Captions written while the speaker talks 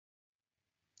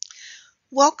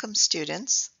Welcome,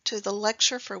 students, to the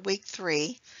lecture for Week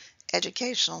 3,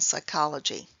 Educational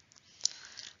Psychology.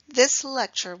 This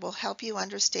lecture will help you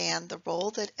understand the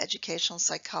role that educational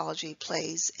psychology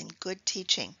plays in good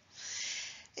teaching.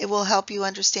 It will help you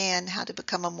understand how to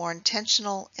become a more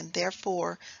intentional and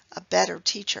therefore a better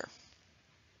teacher.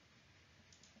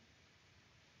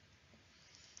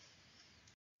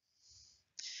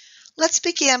 Let's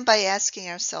begin by asking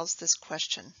ourselves this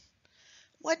question: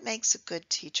 what makes a good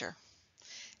teacher?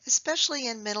 Especially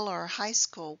in middle or high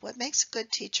school, what makes a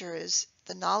good teacher is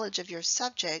the knowledge of your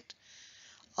subject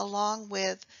along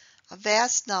with a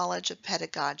vast knowledge of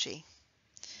pedagogy.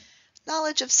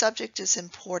 Knowledge of subject is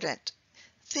important.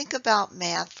 Think about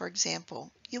math, for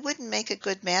example. You wouldn't make a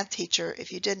good math teacher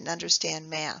if you didn't understand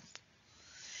math.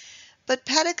 But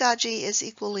pedagogy is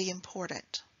equally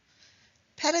important.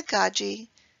 Pedagogy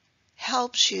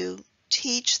helps you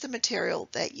teach the material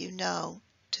that you know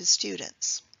to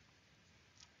students.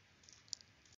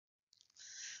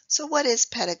 So what is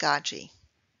pedagogy?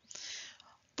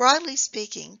 Broadly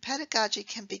speaking, pedagogy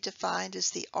can be defined as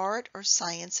the art or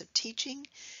science of teaching,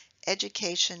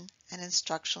 education, and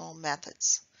instructional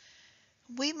methods.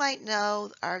 We might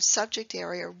know our subject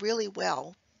area really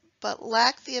well, but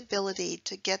lack the ability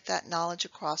to get that knowledge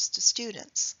across to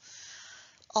students.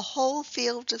 A whole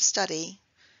field of study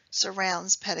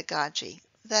surrounds pedagogy.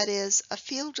 That is, a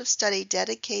field of study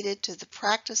dedicated to the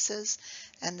practices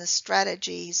and the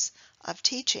strategies of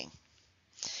teaching.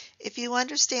 If you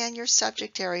understand your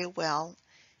subject area well,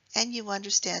 and you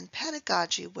understand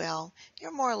pedagogy well,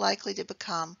 you're more likely to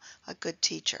become a good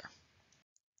teacher.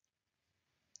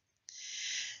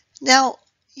 Now,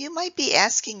 you might be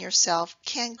asking yourself,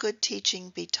 can good teaching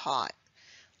be taught?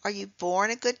 Are you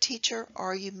born a good teacher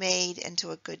or are you made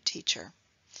into a good teacher?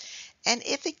 And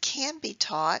if it can be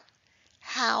taught,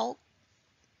 how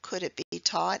could it be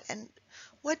taught? And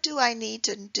what do I need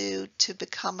to do to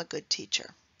become a good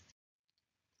teacher?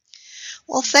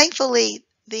 Well, thankfully,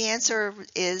 the answer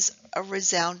is a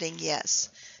resounding yes.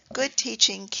 Good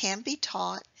teaching can be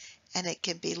taught and it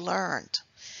can be learned.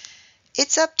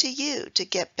 It's up to you to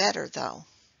get better, though.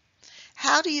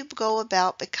 How do you go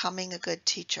about becoming a good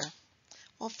teacher?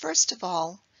 Well, first of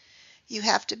all, you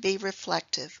have to be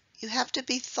reflective. You have to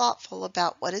be thoughtful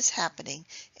about what is happening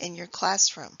in your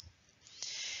classroom.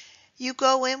 You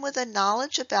go in with a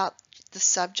knowledge about the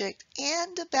subject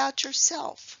and about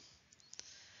yourself.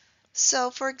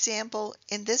 So, for example,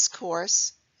 in this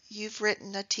course, you've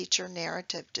written a teacher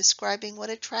narrative describing what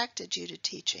attracted you to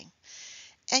teaching.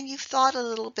 And you've thought a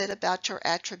little bit about your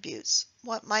attributes.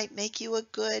 What might make you a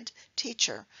good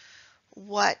teacher?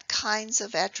 What kinds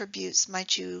of attributes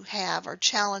might you have or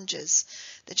challenges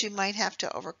that you might have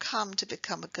to overcome to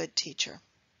become a good teacher?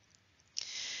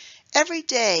 Every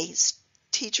day,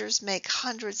 teachers make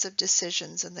hundreds of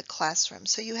decisions in the classroom,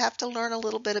 so you have to learn a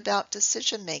little bit about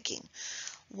decision making.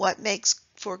 What makes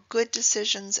for good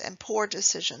decisions and poor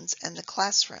decisions in the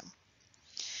classroom.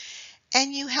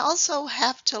 And you also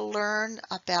have to learn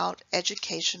about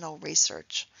educational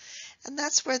research. And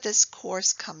that's where this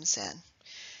course comes in.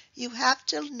 You have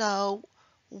to know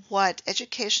what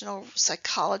educational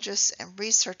psychologists and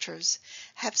researchers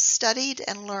have studied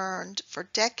and learned for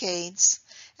decades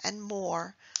and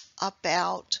more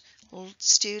about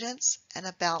students and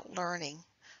about learning,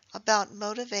 about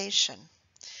motivation,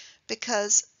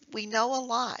 because we know a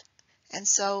lot. And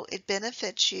so it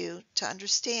benefits you to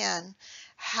understand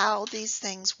how these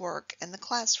things work in the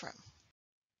classroom.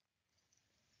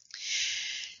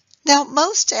 Now,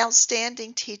 most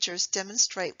outstanding teachers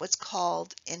demonstrate what's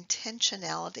called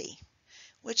intentionality,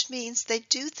 which means they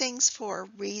do things for a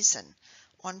reason,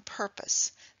 on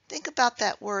purpose. Think about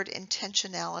that word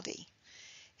intentionality.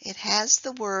 It has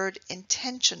the word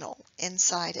intentional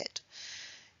inside it.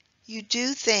 You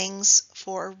do things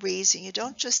for a reason. You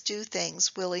don't just do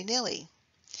things willy-nilly.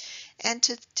 And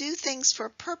to do things for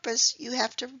a purpose, you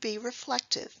have to be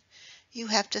reflective. You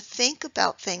have to think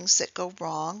about things that go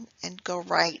wrong and go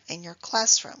right in your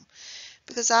classroom.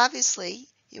 Because obviously,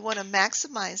 you want to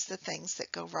maximize the things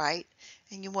that go right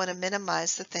and you want to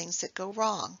minimize the things that go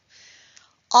wrong.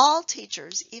 All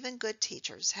teachers, even good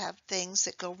teachers, have things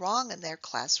that go wrong in their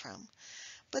classroom.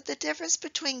 But the difference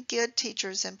between good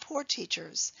teachers and poor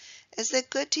teachers is that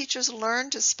good teachers learn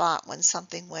to spot when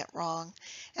something went wrong,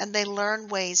 and they learn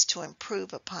ways to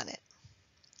improve upon it.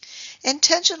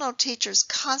 Intentional teachers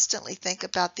constantly think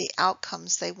about the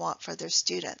outcomes they want for their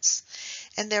students,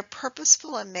 and they're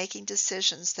purposeful in making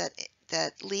decisions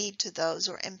that lead to those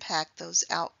or impact those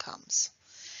outcomes.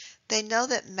 They know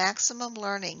that maximum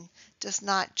learning does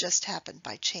not just happen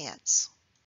by chance.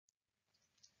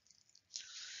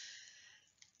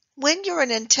 When you're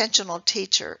an intentional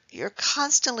teacher, you're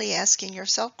constantly asking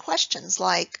yourself questions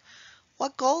like,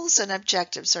 what goals and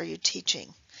objectives are you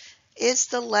teaching? Is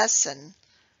the lesson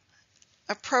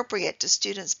appropriate to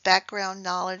students' background,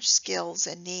 knowledge, skills,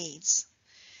 and needs?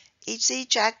 Is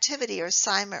each activity or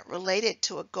assignment related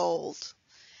to a goal?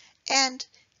 And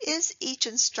is each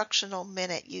instructional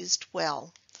minute used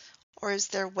well, or is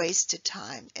there wasted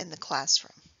time in the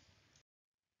classroom?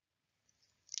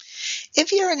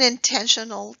 If you're an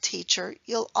intentional teacher,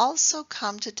 you'll also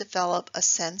come to develop a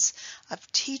sense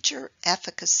of teacher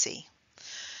efficacy.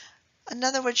 In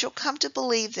other words, you'll come to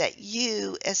believe that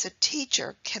you, as a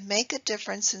teacher, can make a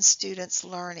difference in students'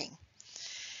 learning.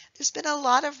 There's been a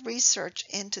lot of research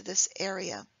into this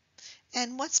area,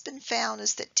 and what's been found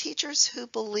is that teachers who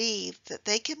believe that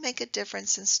they can make a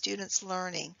difference in students'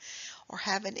 learning or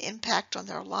have an impact on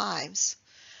their lives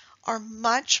are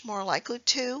much more likely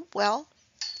to, well,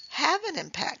 have an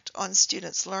impact on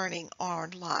students' learning or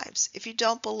lives. If you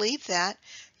don't believe that,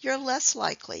 you're less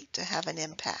likely to have an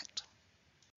impact.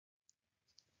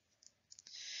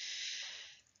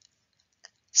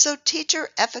 So teacher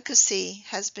efficacy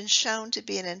has been shown to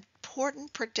be an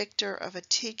important predictor of a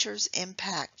teacher's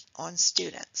impact on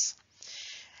students.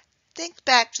 Think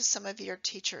back to some of your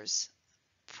teachers.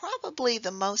 Probably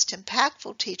the most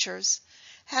impactful teachers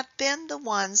have been the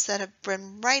ones that have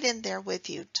been right in there with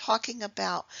you, talking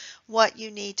about what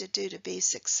you need to do to be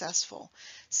successful,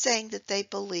 saying that they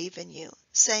believe in you,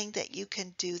 saying that you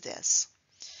can do this.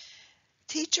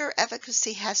 Teacher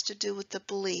efficacy has to do with the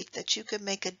belief that you can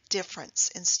make a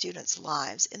difference in students'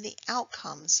 lives, in the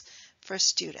outcomes for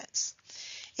students.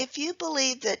 If you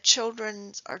believe that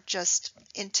children are just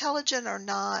intelligent or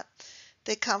not,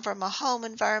 they come from a home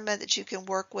environment that you can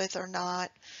work with or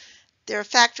not, there are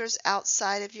factors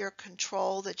outside of your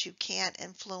control that you can't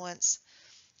influence.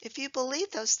 If you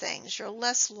believe those things, you're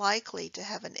less likely to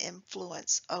have an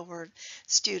influence over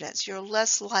students. You're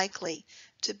less likely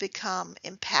to become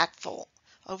impactful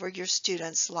over your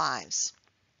students' lives.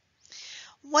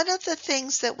 One of the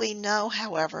things that we know,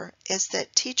 however, is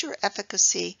that teacher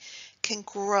efficacy can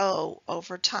grow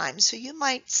over time. So you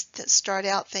might start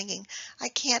out thinking, I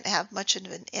can't have much of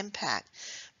an impact.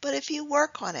 But if you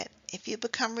work on it, if you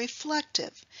become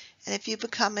reflective, and if you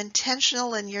become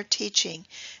intentional in your teaching,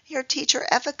 your teacher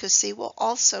efficacy will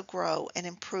also grow and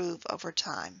improve over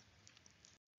time.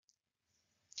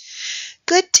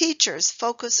 Good teachers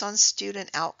focus on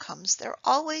student outcomes. They're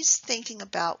always thinking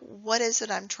about what is it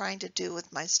I'm trying to do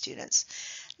with my students,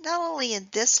 not only in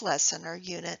this lesson or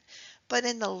unit, but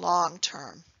in the long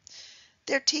term.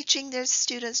 They're teaching their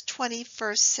students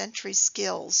 21st century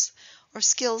skills, or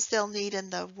skills they'll need in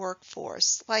the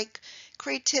workforce, like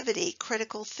creativity,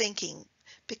 critical thinking,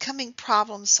 becoming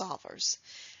problem solvers.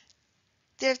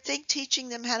 They're teaching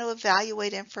them how to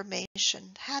evaluate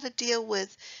information, how to deal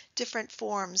with different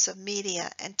forms of media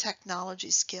and technology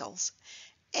skills,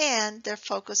 and they're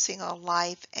focusing on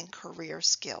life and career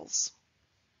skills.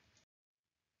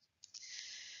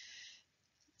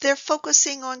 They're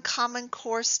focusing on Common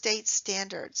Core state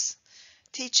standards,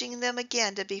 teaching them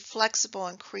again to be flexible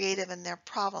and creative in their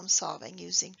problem solving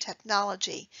using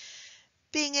technology,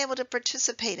 being able to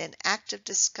participate in active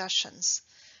discussions.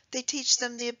 They teach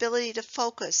them the ability to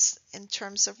focus in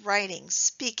terms of writing,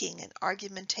 speaking, and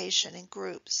argumentation in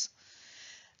groups.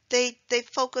 They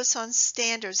focus on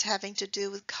standards having to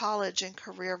do with college and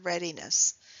career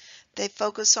readiness. They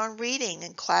focus on reading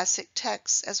and classic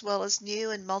texts as well as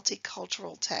new and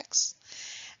multicultural texts.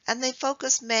 And they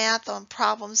focus math on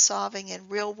problem solving in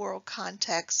real-world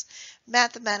contexts,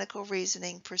 mathematical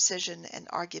reasoning, precision, and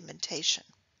argumentation.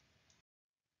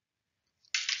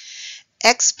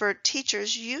 Expert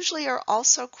teachers usually are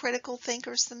also critical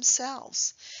thinkers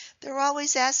themselves. They're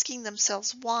always asking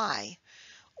themselves why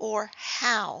or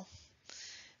how.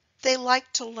 They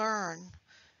like to learn.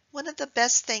 One of the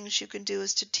best things you can do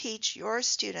is to teach your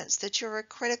students that you're a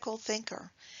critical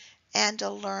thinker and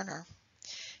a learner.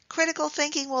 Critical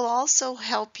thinking will also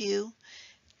help you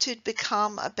to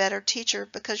become a better teacher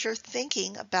because you're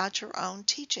thinking about your own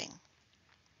teaching.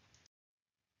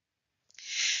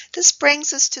 This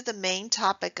brings us to the main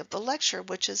topic of the lecture,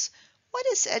 which is, what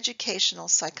is educational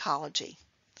psychology?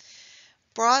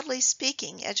 Broadly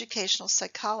speaking, educational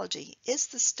psychology is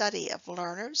the study of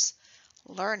learners,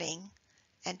 learning,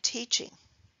 and teaching.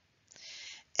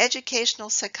 Educational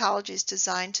psychology is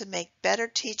designed to make better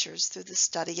teachers through the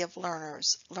study of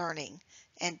learners, learning,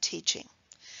 and teaching.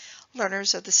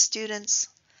 Learners are the students,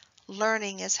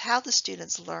 learning is how the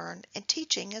students learn, and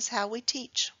teaching is how we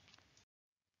teach.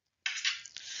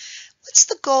 What's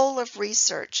the goal of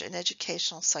research in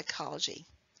educational psychology?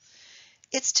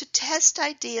 It's to test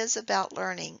ideas about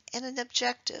learning in an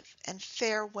objective and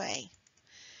fair way.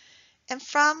 And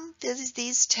from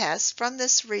these tests, from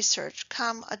this research,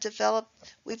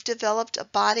 we've developed a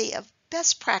body of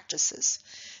best practices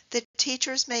that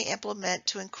teachers may implement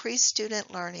to increase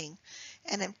student learning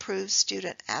and improve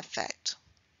student affect.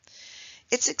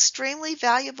 It's extremely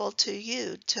valuable to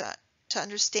you to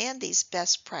understand these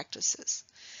best practices.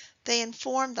 They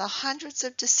inform the hundreds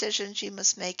of decisions you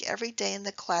must make every day in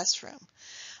the classroom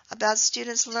about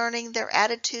students learning, their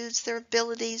attitudes, their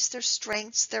abilities, their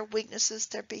strengths, their weaknesses,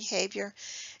 their behavior,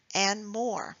 and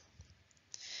more.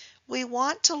 We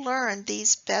want to learn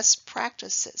these best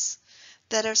practices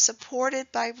that are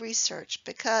supported by research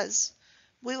because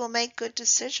we will make good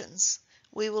decisions,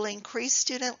 we will increase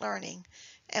student learning,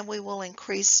 and we will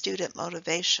increase student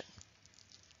motivation.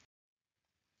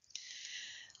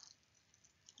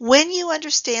 When you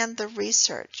understand the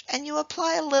research and you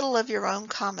apply a little of your own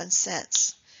common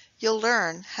sense, you'll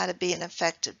learn how to be an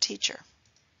effective teacher.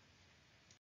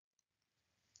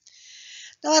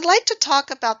 Now I'd like to talk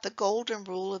about the golden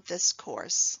rule of this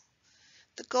course.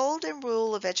 The golden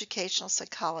rule of educational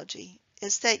psychology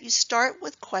is that you start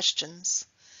with questions,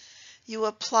 you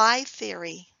apply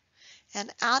theory,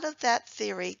 and out of that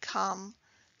theory come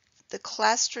the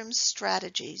classroom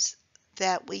strategies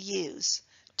that we use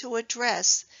to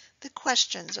address the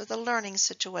questions or the learning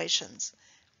situations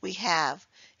we have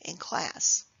in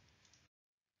class.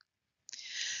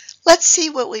 Let's see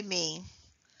what we mean.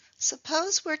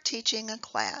 Suppose we're teaching a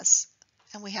class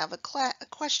and we have a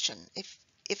question.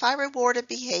 If I reward a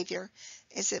behavior,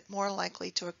 is it more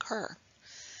likely to occur?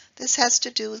 This has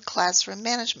to do with classroom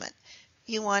management.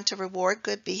 You want to reward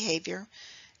good behavior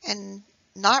and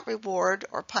not reward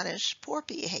or punish poor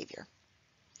behavior.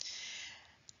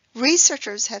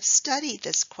 Researchers have studied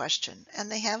this question and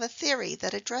they have a theory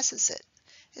that addresses it.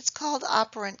 It's called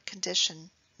operant conditioning,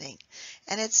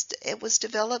 and it was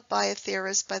developed by a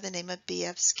theorist by the name of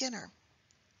B.F. Skinner.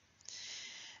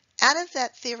 Out of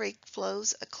that theory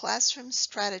flows a classroom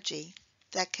strategy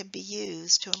that can be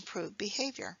used to improve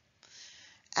behavior.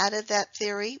 Out of that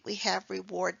theory, we have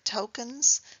reward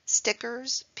tokens,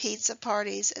 stickers, pizza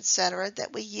parties, etc.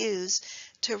 that we use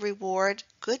to reward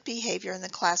good behavior in the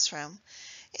classroom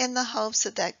in the hopes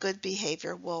that that good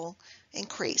behavior will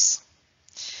increase.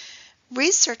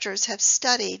 Researchers have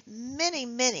studied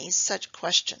many such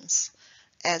questions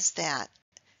as that,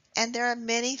 and there are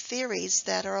many theories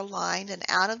that are aligned, and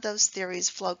out of those theories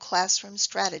flow classroom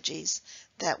strategies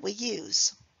that we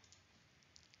use.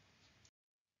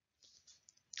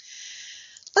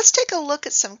 Let's take a look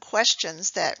at some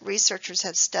questions that researchers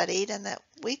have studied and that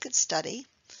we could study.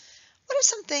 What are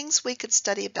some things we could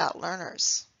study about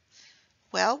learners?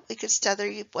 Well, we could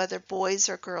study whether boys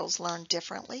or girls learn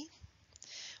differently.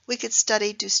 We could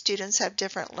study, do students have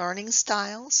different learning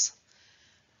styles?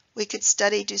 We could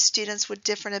study, do students with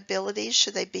different abilities,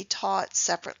 should they be taught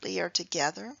separately or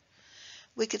together?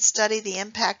 We could study the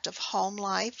impact of home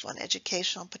life on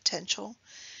educational potential.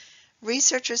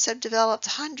 Researchers have developed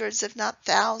hundreds, if not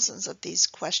thousands, of these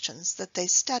questions that they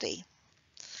study.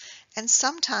 And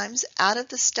sometimes, out of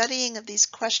the studying of these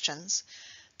questions,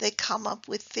 they come up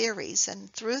with theories,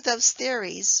 and through those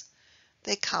theories,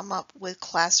 they come up with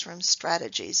classroom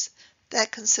strategies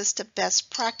that consist of best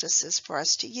practices for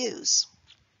us to use.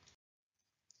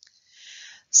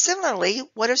 Similarly,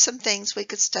 what are some things we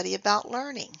could study about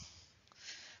learning?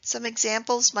 Some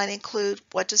examples might include,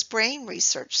 what does brain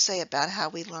research say about how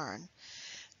we learn?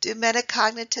 Do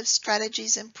metacognitive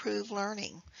strategies improve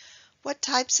learning? What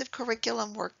types of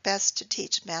curriculum work best to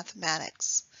teach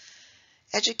mathematics?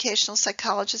 Educational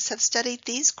psychologists have studied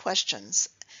these questions.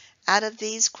 Out of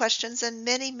these questions and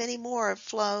many more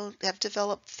have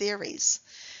developed theories.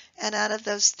 And out of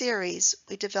those theories,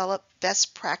 we develop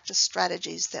best practice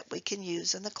strategies that we can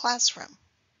use in the classroom.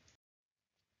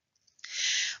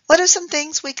 What are some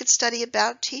things we could study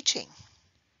about teaching?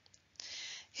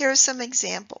 Here are some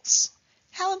examples.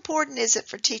 How important is it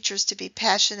for teachers to be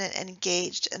passionate and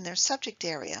engaged in their subject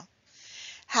area?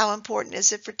 How important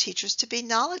is it for teachers to be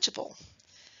knowledgeable?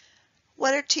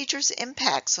 What are teachers'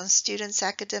 impacts on students'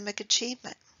 academic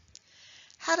achievement?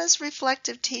 How does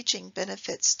reflective teaching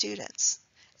benefit students?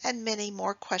 And many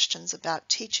more questions about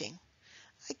teaching.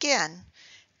 Again,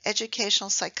 educational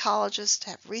psychologists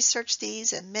have researched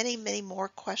these and many more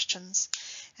questions,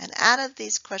 and out of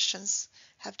these questions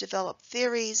have developed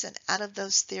theories, and out of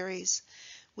those theories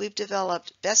we've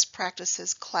developed best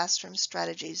practices classroom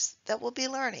strategies that we'll be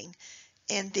learning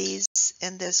in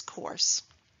this course.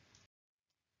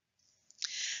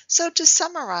 So to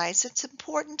summarize, it's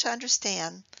important to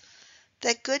understand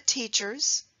that good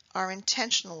teachers are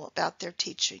intentional about their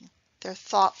teaching. They're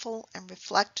thoughtful and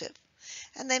reflective,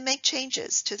 and they make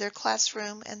changes to their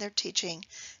classroom and their teaching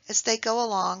as they go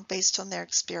along based on their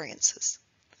experiences.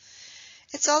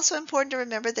 It's also important to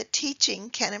remember that teaching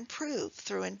can improve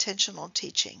through intentional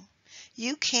teaching.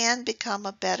 You can become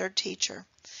a better teacher.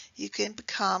 You can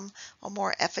become a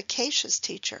more efficacious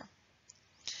teacher.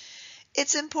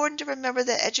 It's important to remember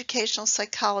that educational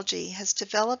psychology has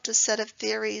developed a set of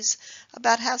theories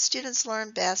about how students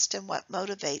learn best and what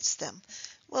motivates them.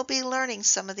 We'll be learning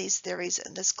some of these theories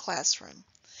in this classroom.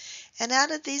 And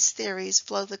out of these theories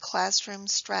flow the classroom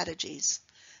strategies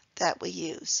that we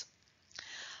use.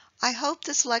 I hope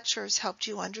this lecture has helped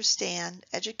you understand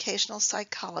educational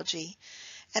psychology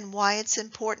and why it's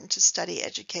important to study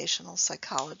educational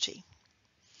psychology.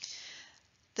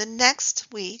 The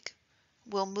next week,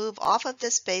 we'll move off of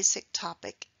this basic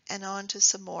topic and on to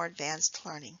some more advanced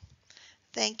learning.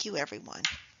 Thank you, everyone.